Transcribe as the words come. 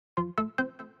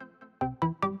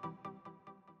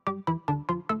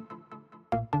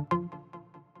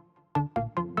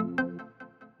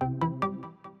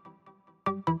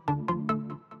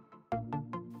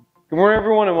Good morning,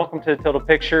 everyone, and welcome to the Total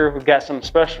Picture. We've got something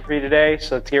special for you today,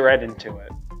 so let's get right into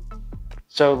it.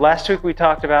 So last week we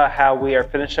talked about how we are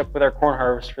finished up with our corn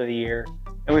harvest for the year,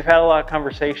 and we've had a lot of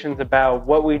conversations about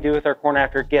what we do with our corn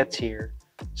after it gets here.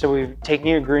 So we've taken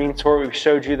you a green sort, we've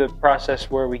showed you the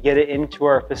process where we get it into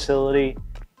our facility,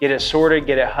 get it sorted,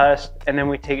 get it husked, and then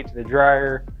we take it to the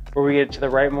dryer where we get it to the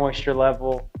right moisture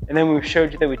level. And then we've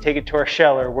showed you that we take it to our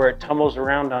sheller where it tumbles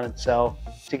around on itself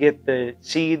to get the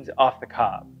seeds off the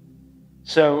cob.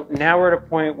 So now we're at a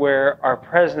point where our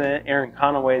president, Aaron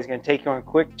Conaway, is going to take you on a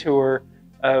quick tour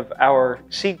of our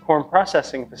seed corn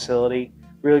processing facility.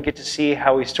 Really get to see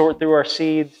how we sort through our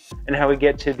seeds and how we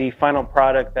get to the final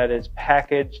product that is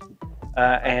packaged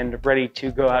and ready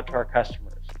to go out to our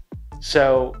customers.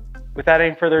 So without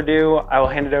any further ado, I will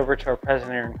hand it over to our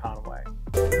president, Aaron Conaway.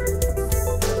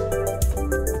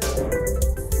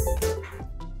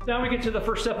 Now we get to the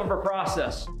first step of our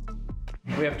process.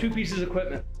 We have two pieces of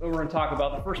equipment that we're going to talk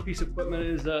about. The first piece of equipment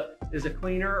is a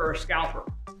cleaner or a scalper.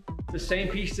 The same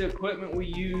piece of equipment we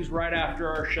use right after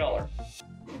our sheller.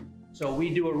 So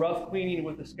we do a rough cleaning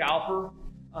with the scalper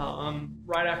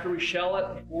right after we shell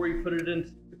it, before we put it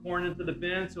into the corn into the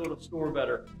bin so it'll store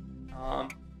better.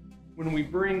 When we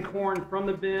bring corn from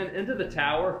the bin into the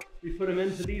tower, we put them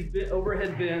into these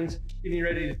overhead bins, getting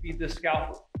ready to feed this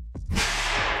scalper.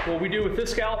 What we do with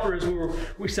this scalper is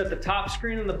we set the top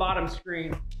screen and the bottom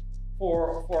screen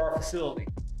for our facility.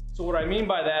 So what I mean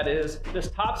by that is this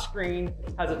top screen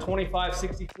has a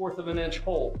 25/64 of an inch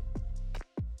hole.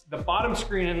 The bottom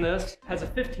screen in this has a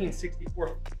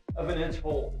 15/64 of an inch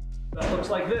hole. That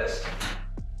looks like this.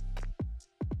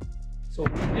 So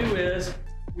what we do is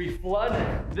we flood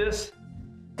this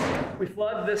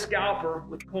scalper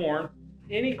with corn.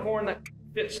 Any corn that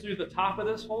fits through the top of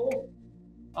this hole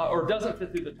or doesn't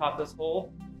fit through the top of this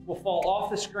hole will fall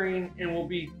off the screen and will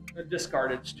be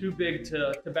discarded. It's too big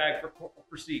to bag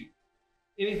for seed.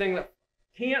 Anything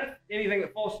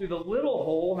that falls through the little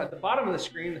hole at the bottom of the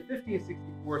screen, the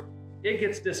 15/64, it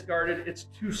gets discarded. It's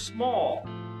too small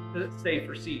to stay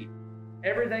for seed.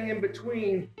 Everything in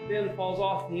between then falls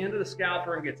off the end of the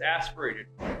scalper and gets aspirated.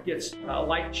 Gets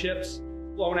light chips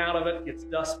blown out of it, gets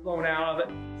dust blown out of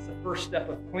it. It's the first step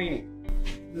of cleaning.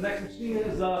 The next machine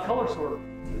is a color sorter.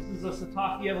 This is a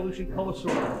Sataki Evolution color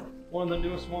sorter, one of the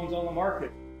newest ones on the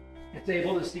market. It's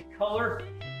able to see color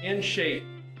and shape.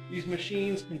 These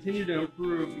machines continue to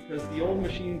improve because the old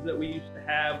machines that we used to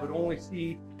have would only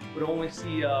see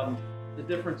the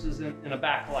differences in a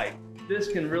backlight. This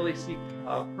can really see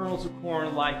kernels of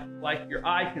corn like your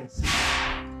eye can see.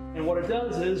 And what it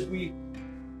does is we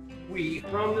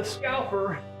from the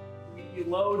scalper, we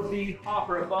load the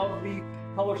hopper above the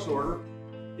color sorter.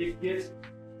 It gets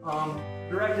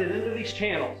directed into these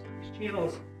channels. These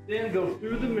channels then go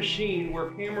through the machine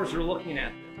where cameras are looking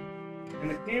at them.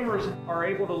 And the cameras are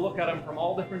able to look at them from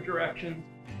all different directions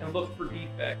and look for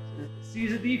defects. And if it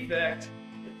sees a defect,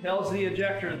 it tells the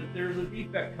ejector that there's a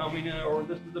defect coming in, or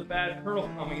this is a bad kernel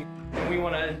coming, and we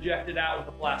want to inject it out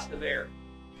with a blast of air.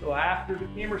 So after the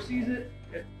camera sees it,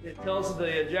 it tells the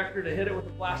ejector to hit it with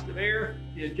a blast of air,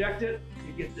 to eject it,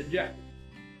 it gets ejected.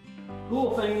 The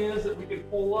cool thing is that we can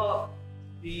pull up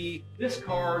the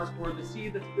discards or the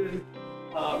seed that's been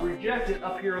rejected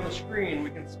up here on the screen. We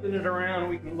can spin it around,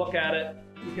 we can look at it,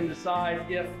 we can decide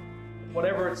if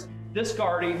whatever it's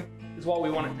discarding is what we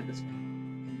want it to discard.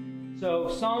 So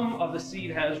some of the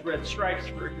seed has red stripes,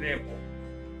 for example.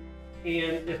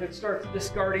 And if it starts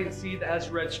discarding seed that has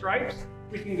red stripes,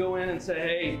 we can go in and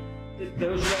say, hey,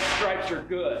 those red stripes are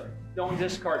good, don't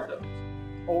discard those.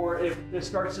 Or if it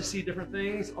starts to see different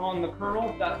things on the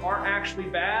kernel that aren't actually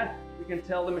bad, we can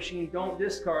tell the machine, don't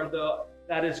discard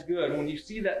that is good. When you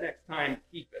see that next time,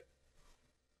 keep it.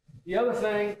 The other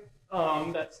thing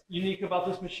that's unique about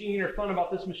this machine, or fun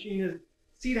about this machine, is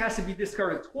seed has to be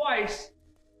discarded twice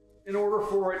in order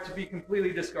for it to be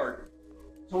completely discarded.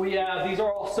 So we have, these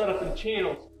are all set up in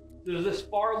channels. There's this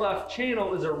far left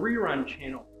channel is a rerun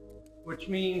channel, which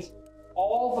means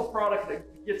all the product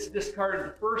that gets discarded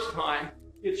the first time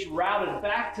gets routed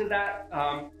back to that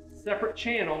separate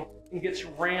channel and gets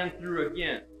ran through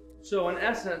again. So in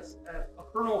essence, a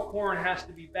kernel of corn has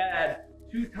to be bad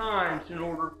 2 times in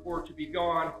order for it to be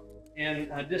gone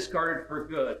and discarded for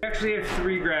good. We actually have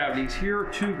 3 gravities. Here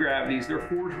are 2 gravities. They're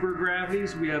Forsberg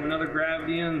gravities. We have another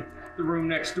gravity in the room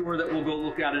next door that we'll go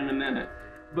look at in a minute.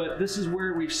 But this is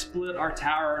where we've split our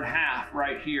tower in half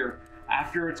right here.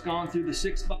 After it's gone through the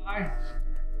 6x,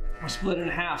 we're split in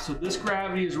half. So this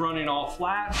gravity is running all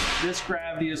flat. This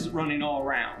gravity is running all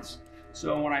rounds.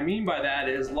 So what I mean by that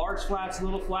is large flats,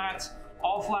 little flats,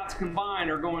 all flats combined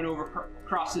are going over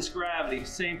across this gravity.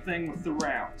 Same thing with the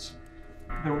rounds.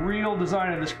 The real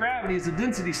design of this gravity is a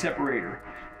density separator,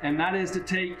 and that is to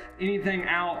take anything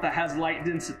out that has light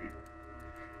density.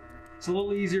 It's a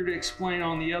little easier to explain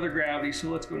on the other gravity, so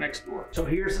let's go next door. So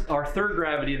here's our third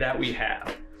gravity that we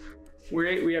have.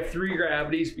 We have 3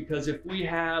 gravities because if we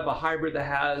have a hybrid that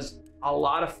has a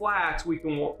lot of flats, we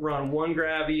can run 1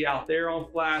 gravity out there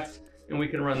on flats, and we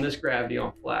can run this gravity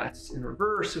on flats. In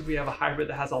reverse, if we have a hybrid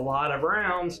that has a lot of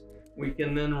rounds, we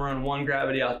can then run 1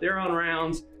 gravity out there on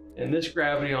rounds and this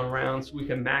gravity on rounds, so we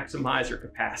can maximize our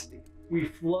capacity. We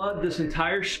flood this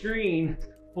entire screen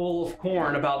full of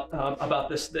corn about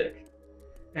this thick.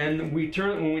 And when we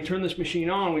turn this machine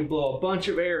on, we blow a bunch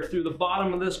of air through the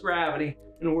bottom of this gravity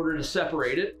in order to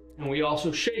separate it, and we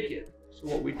also shake it. So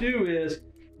what we do is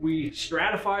we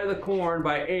stratify the corn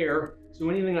by air, so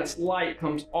anything that's light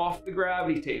comes off the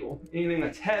gravity table. Anything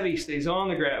that's heavy stays on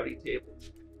the gravity table.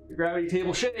 The gravity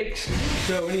table shakes,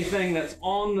 so anything that's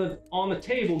on the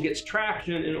table gets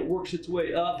traction and it works its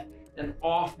way up and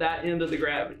off that end of the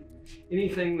gravity.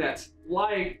 Anything that's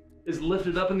light is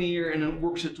lifted up in the air and it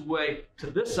works its way to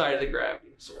this side of the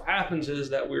gravity. So what happens is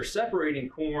that we're separating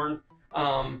corn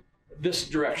this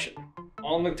direction,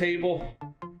 on the table,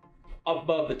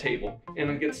 above the table,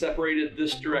 and it gets separated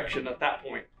this direction at that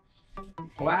point.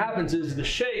 What happens is the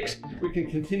shakes, we can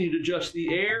continue to adjust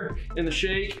the air in the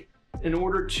shake in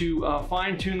order to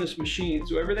fine tune this machine.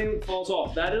 So everything that falls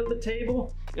off that end of the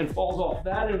table and falls off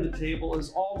that end of the table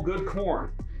is all good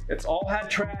corn. It's all had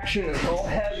traction, it's all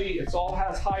heavy, it's all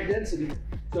has high density,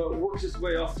 so it works its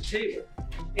way off the table.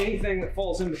 Anything that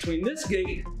falls in between this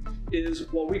gate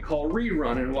is what we call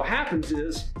rerun, and what happens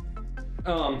is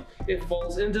it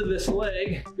falls into this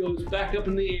leg, goes back up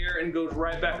in the air, and goes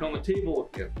right back on the table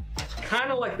again.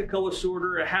 Kind of like the color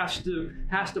sorter, it has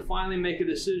to finally make a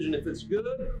decision if it's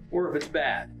good or if it's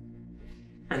bad.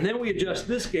 And then we adjust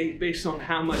this gate based on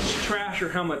how much trash or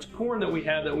how much corn that we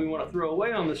have that we want to throw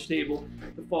away on this table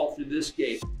to fall through this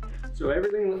gate. So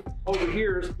everything over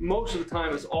here is, most of the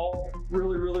time, is all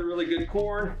really good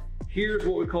corn. Here's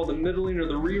what we call the middling or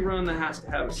the rerun that has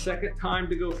to have a second time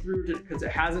to go through because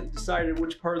it hasn't decided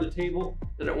which part of the table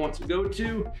that it wants to go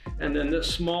to. And then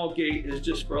this small gate is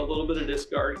just for a little bit of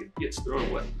discard, it gets thrown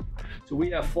away. So we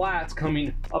have flats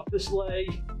coming up this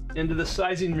leg into the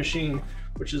sizing machine,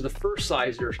 which is the first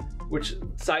sizer, which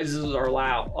sizes our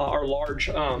large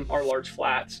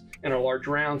flats and our large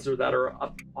rounds that are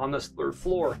up on this 3rd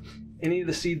floor. Any of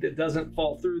the seed that doesn't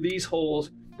fall through these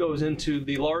holes goes into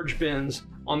the large bins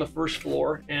on the 1st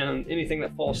floor, and anything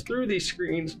that falls through these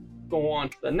screens go on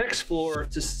to the next floor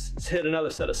to hit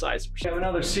another set of sizers. We have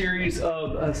another series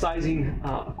of sizing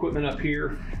equipment up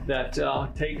here that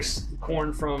takes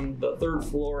corn from the 3rd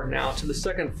floor now to the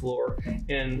 2nd floor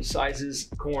and sizes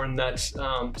corn that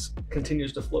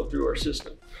continues to flow through our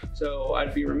system. So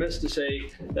I'd be remiss to say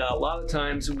that a lot of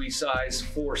times we size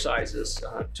 4 sizes,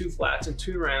 2 flats and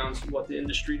 2 rounds, what the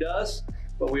industry does.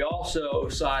 But we also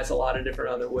size a lot of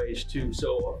different other ways too.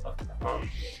 So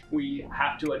we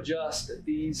have to adjust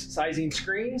these sizing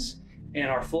screens and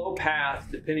our flow path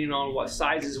depending on what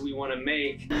sizes we want to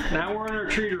make. Now we're in our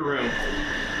treater room.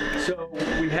 So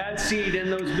we had seed in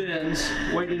those bins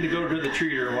waiting to go to the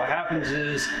treater. What happens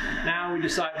is now we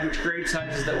decide which grade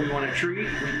sizes that we want to treat.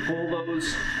 We pull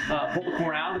the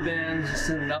corn out of the bins,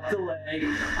 send it up the leg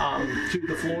to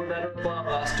the floor that are above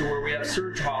us to where we have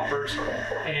surge hoppers,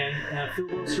 and fill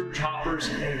those surge hoppers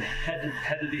and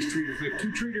head to these treaters. We have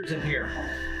 2 treaters in here.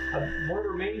 One of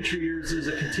our main treaters is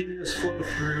a continuous flow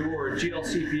through, or a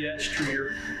GLCPS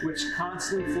treater, which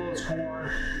constantly flows corn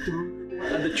through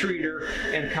the treater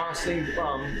and constantly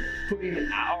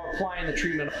applying the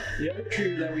treatment. The other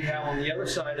treater that we have on the other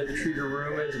side of the treater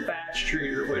room is a batch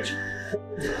treater, which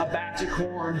holds a batch of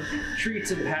corn,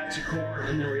 treats a batch of corn,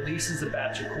 and then releases a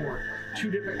batch of corn. 2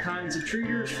 different kinds of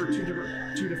treaters for two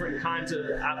different kinds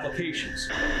of applications.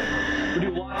 We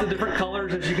do lots of different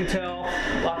colors, as you can tell,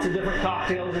 lots of different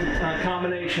cocktails and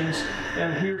combinations.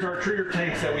 And here's our treater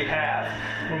tanks that we have.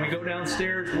 When we go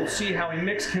downstairs, we'll see how we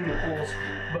mix chemicals,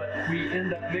 but we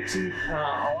end up mixing a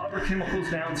lot of our chemicals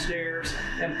downstairs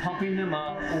and pumping them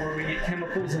up, or we get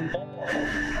chemicals in bulk.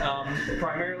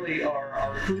 Primarily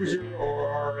our cruiser or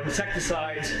our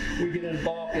insecticides, we get in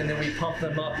bulk and then we pump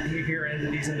them up here into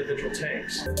these individual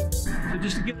tanks. So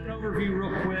just to give an overview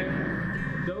real quick,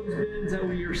 those bins that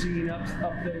we are seeing up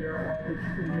there are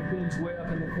the bins way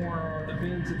up in the corner, are the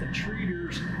bins that the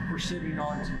treaters were sitting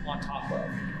on top of.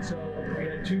 So we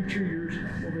had 2 treaters.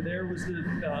 Over there was the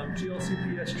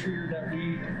GLCPS treater that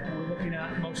we were looking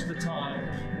at most of the time.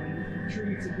 When it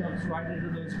treats, it comes right into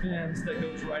those bins that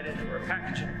goes right into our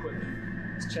packaging equipment.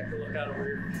 Let's check the look out over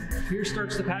here. Here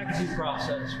starts the packaging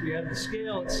process. We have the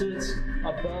scale, it sits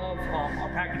above our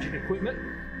packaging equipment.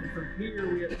 And from here,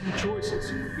 we have two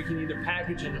choices. We can either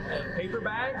package in paper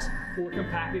bags or we can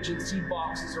package in seed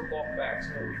boxes or bulk bags.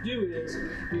 And what we do is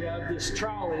we have this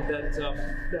trolley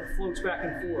that floats back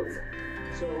and forth.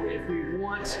 So if we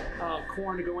want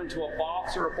corn to go into a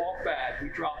box or a bulk bag, we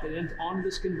drop it onto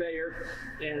this conveyor,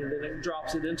 and then it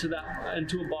drops it into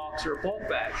a box or a bulk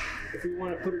bag. If we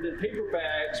want to put it in paper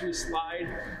bags, we slide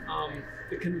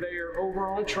the conveyor over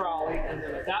on a trolley, and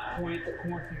then at that point, the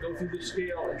corn can go through the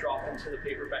scale and drop into the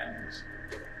paper bags.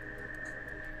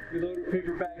 We load our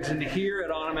paper bags into here.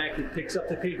 It automatically picks up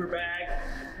the paper bag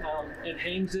and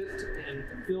hangs it and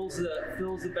fills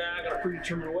the bag at a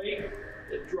predetermined weight.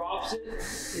 It drops it.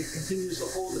 It continues to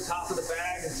hold the top of the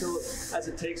bag until as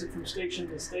it takes it from station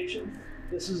to station.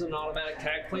 This is an automatic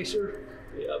tag placer.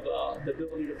 We have the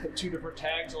ability to put two different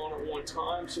tags on at one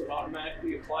time, so it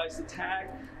automatically applies the tag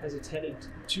as it's headed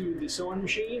to the sewing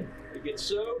machine. It gets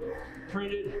sewed,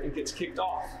 printed, and gets kicked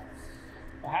off.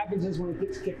 What happens is when it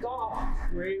gets kicked off,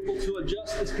 we're able to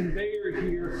adjust this conveyor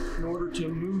here in order to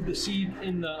move the seed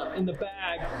in the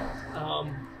bag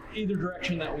either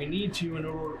direction that we need to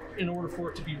in order for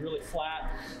it to be really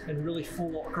flat and really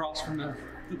full across from the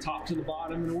top to the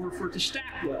bottom in order for it to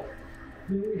stack well.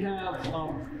 Then we have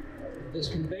this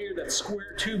conveyor that's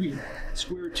square tubing.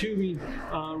 Square tubing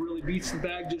really beats the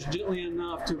bag just gently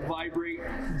enough to vibrate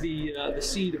the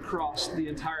seed across the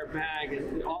entire bag,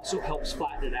 and it also helps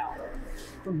flatten it out.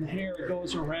 From here, it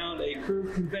goes around a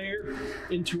curved conveyor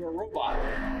into a robot.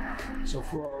 So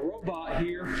for our robot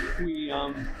here,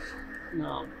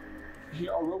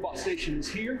 our robot station is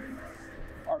here.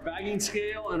 Our bagging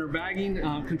scale and our bagging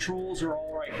controls are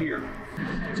all right here.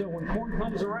 So when corn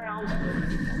comes around,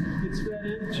 it's fed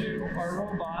into our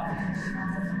robot.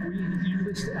 We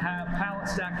usually have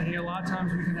pallets stacked in here. A lot of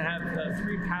times we can have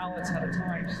 3 pallets at a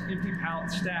time, empty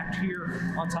pallets stacked here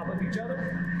on top of each other.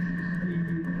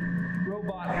 The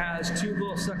robot has 2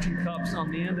 little suction cups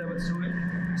on the end of it, so it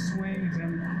swings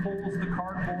and pulls the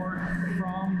cardboard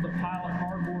from the pile of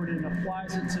cardboard and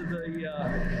applies it to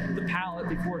the pallet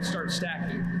before it starts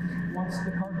stacking. Once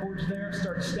the cardboard's there, it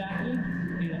starts stacking,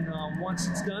 and once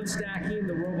it's done stacking,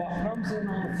 the robot comes in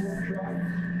on the fork truck,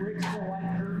 breaks the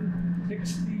light curtain,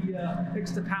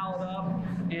 picks the pallet up,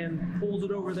 and pulls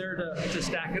it over there to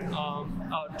stack it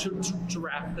to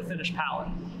wrap the finished pallet.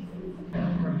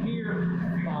 From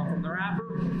here, from the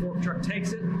wrapper, fork truck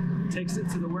takes it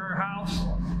to the warehouse.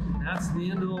 And that's the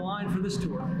end of the line for this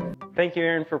tour. Thank you,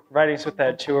 Aaron, for providing us with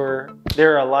that tour.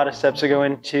 There are a lot of steps that go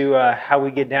into how we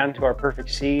get down to our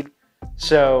perfect seed.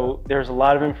 So there's a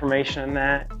lot of information in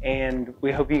that, and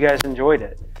we hope you guys enjoyed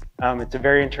it. It's a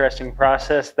very interesting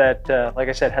process that, like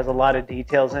I said, has a lot of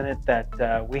details in it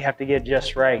that we have to get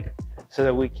just right so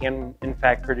that we can, in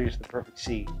fact, produce the perfect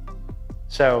seed.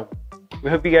 So we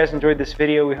hope you guys enjoyed this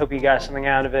video. We hope you got something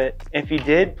out of it. If you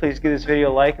did, please give this video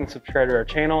a like and subscribe to our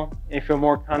channel. If you want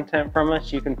more content from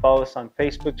us, you can follow us on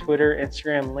Facebook, Twitter,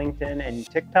 Instagram, LinkedIn, and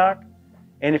TikTok.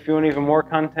 And if you want even more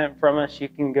content from us, you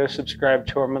can go subscribe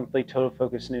to our monthly Total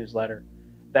Focus newsletter.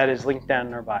 That is linked down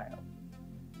in our bio.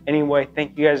 Anyway,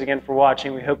 thank you guys again for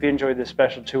watching. We hope you enjoyed this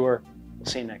special tour. We'll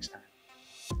see you next time.